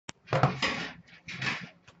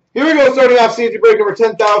Here we go, starting off CNC break number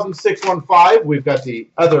 10,615. We've got the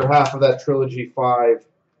other half of that Trilogy 5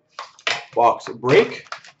 box break.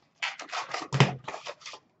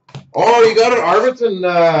 Oh, you got an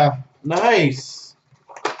Arvidsson. Nice.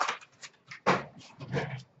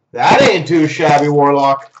 That ain't too shabby,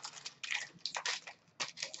 Warlock.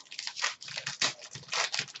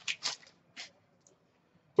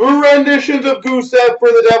 Renditions of Gusev for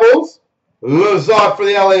the Devils. Lazat for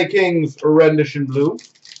the LA Kings, rendition blue.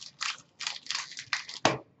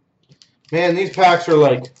 Man, these packs are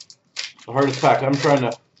like the hardest pack. I'm trying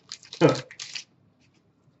to.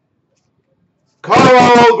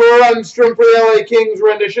 Carl Grundstrom for the LA Kings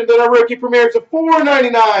rendition. Then our rookie premieres of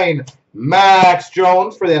 $4.99. Max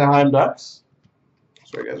Jones for the Anaheim Ducks.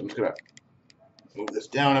 Sorry, guys. I'm just going to move this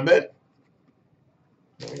down a bit.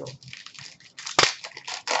 There we go.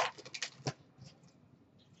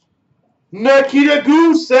 Nikita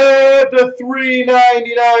Gusev to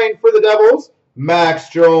 $3.99 for the Devils. Max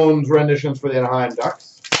Jones renditions for the Anaheim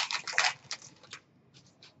Ducks.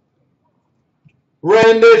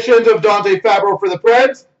 Renditions of Dante Fabro for the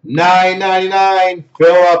Preds. $9.99.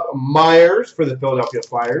 Philip Myers for the Philadelphia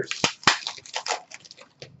Flyers.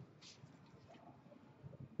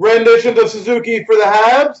 Renditions of Suzuki for the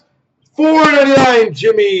Habs. $4.99.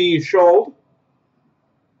 Jimmy Scholl.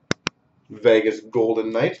 Vegas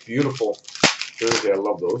Golden Knights. Beautiful jersey. I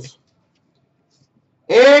love those.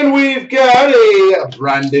 And we've got a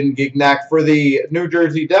Brandon Gignac for the New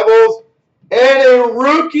Jersey Devils. And a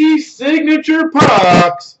rookie signature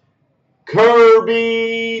pucks,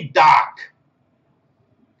 Kirby Dach.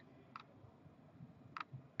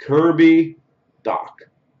 Kirby Dach.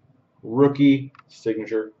 Rookie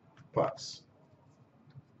signature pucks.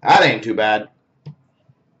 That ain't too bad.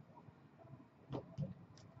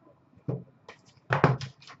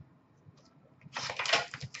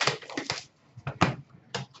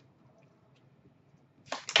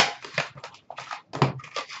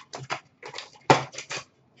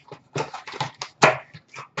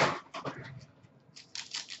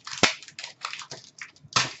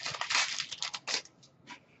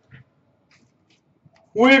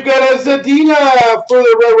 We've got a Zadina for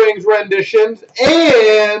the Red Wings renditions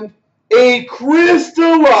and a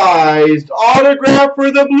crystallized autograph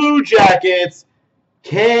for the Blue Jackets,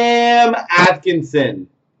 Cam Atkinson.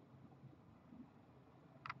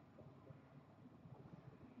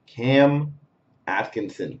 Cam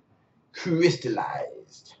Atkinson.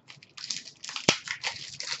 Crystallized.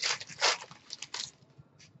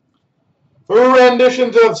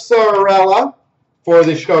 Renditions of Sorella for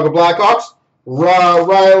the Chicago Blackhawks.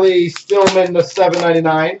 Riley Stillman to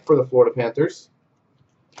 $7.99 for the Florida Panthers.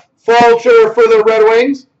 Fulcher for the Red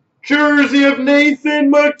Wings. Jersey of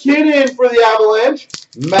Nathan McKinnon for the Avalanche.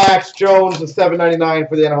 Max Jones to $7.99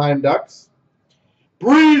 for the Anaheim Ducks.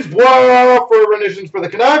 Brisebois for renditions for the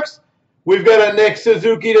Canucks. We've got a Nick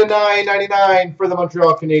Suzuki to $9.99 for the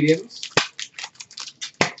Montreal Canadiens.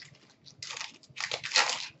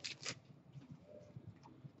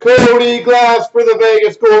 Cody Glass for the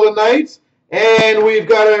Vegas Golden Knights. And we've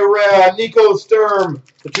got a Nico Sturm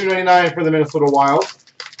to $2.99 for the Minnesota Wild.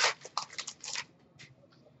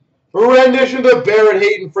 Renditions of Barrett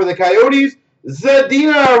Hayton for the Coyotes.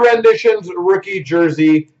 Zadina renditions rookie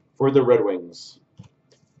jersey for the Red Wings.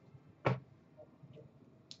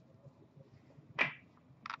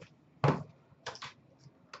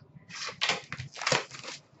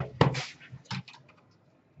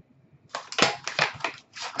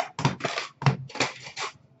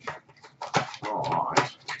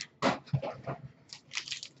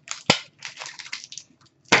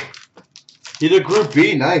 He's a Group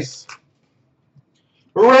B, nice.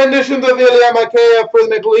 Renditions of Ilya Mikheyev for the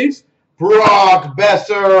Maple Leafs. Brock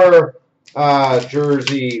Besser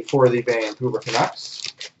jersey for the Vancouver Canucks.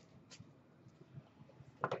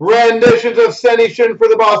 Renditions of Senyshyn for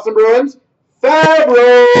the Boston Bruins.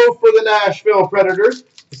 Fabro for the Nashville Predators,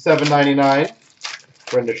 $7.99.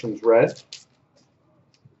 Renditions red.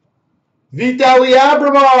 Vitaly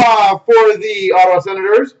Abramov for the Ottawa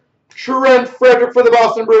Senators. Trent Frederick for the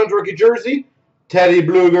Boston Bruins rookie jersey. Teddy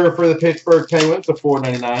Bluger for the Pittsburgh Penguins to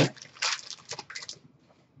 $4.99.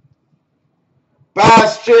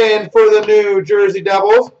 Bastian for the New Jersey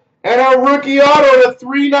Devils. And a rookie auto to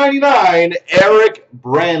 $3.99, Erik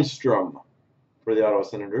Brannstrom for the Ottawa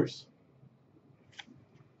Senators.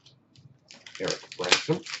 Erik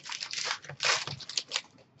Brannstrom.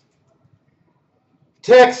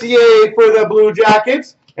 Texier for the Blue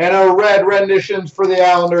Jackets. And a red renditions for the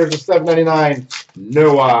Islanders of $7.99,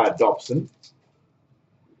 Noah Dobson.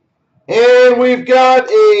 And we've got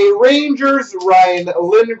a Rangers Ryan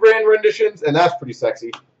Lindgren renditions, and that's pretty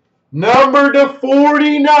sexy. Number to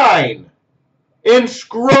 49.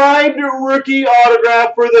 Inscribed rookie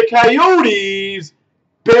autograph for the Coyotes,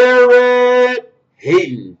 Barrett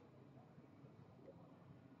Hayton.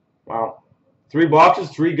 Wow. 3 boxes,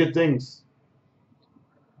 3 good things.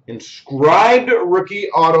 Inscribed rookie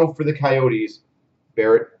auto for the Coyotes,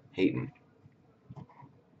 Barrett Hayton.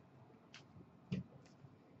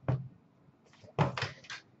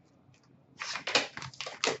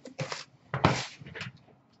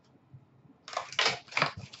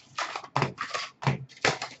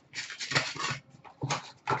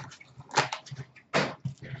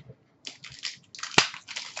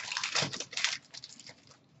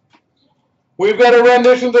 We've got a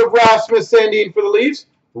renditions of Rasmus Sandin for the Leafs.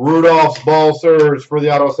 Rudolph's Balsers for the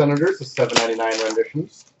Ottawa Senators, the $7.99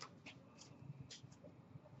 renditions.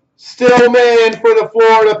 Stillman for the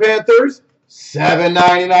Florida Panthers,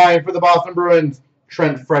 $7.99 for the Boston Bruins,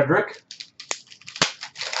 Trent Frederick.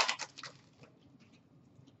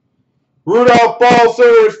 Rudolph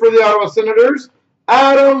Balsers for the Ottawa Senators,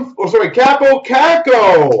 Capo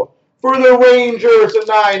Caco for the Rangers at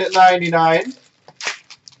 $9.99.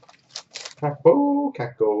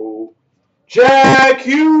 Caco. Jack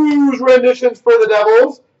Hughes renditions for the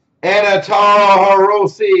Devils, and a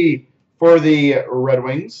Taharosi for the Red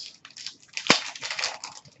Wings.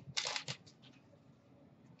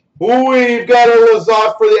 We've got a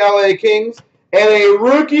Lizotte for the LA Kings, and a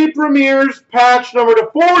rookie premieres patch number to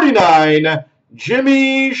 49,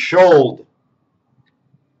 Jimmy Shold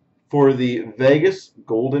for the Vegas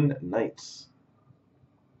Golden Knights.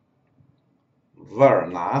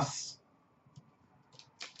 Very nice.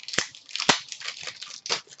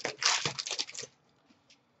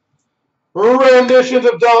 Renditions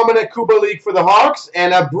of Dominic Kubalik for the Hawks,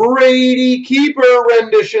 and a Brady Keeper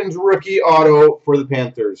renditions rookie auto for the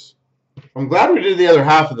Panthers. I'm glad we did the other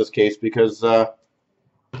half of this case because, as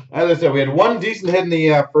I said, we had one decent hit in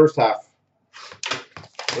the first half.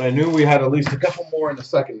 But I knew we had at least a couple more in the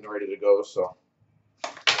second ready to go, so.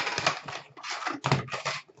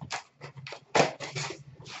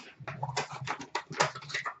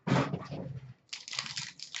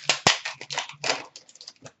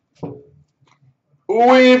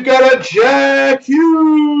 We've got a Jack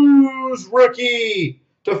Hughes rookie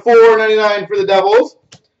to $4.99 for the Devils,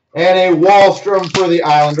 and a Wallstrom for the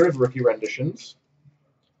Islanders, rookie renditions.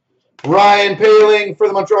 Ryan Poehling for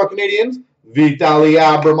the Montreal Canadiens, Vitaly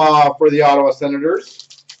Abramov for the Ottawa Senators,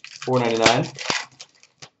 $4.99.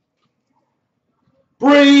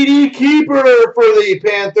 Brady Keeper for the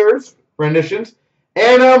Panthers, renditions,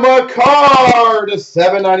 and a Makar to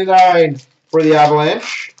 $7.99 for the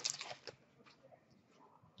Avalanche.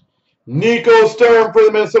 Nico Sturm for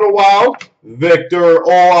the Minnesota Wild. Victor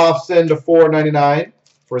Olofsson to $4.99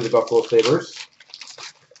 for the Buffalo Sabres.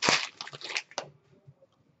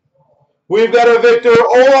 We've got a Victor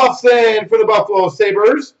Olofsson for the Buffalo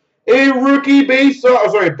Sabres. A rookie base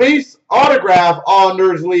autograph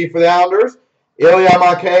Anders Lee for the Islanders. Ilya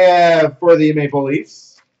Mikheyev for the Maple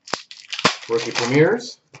Leafs. Rookie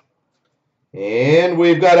premieres. And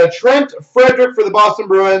we've got a Trent Frederick for the Boston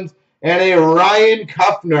Bruins, and a Ryan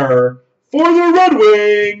Kuffner for the Red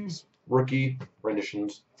Wings, rookie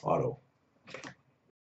renditions auto.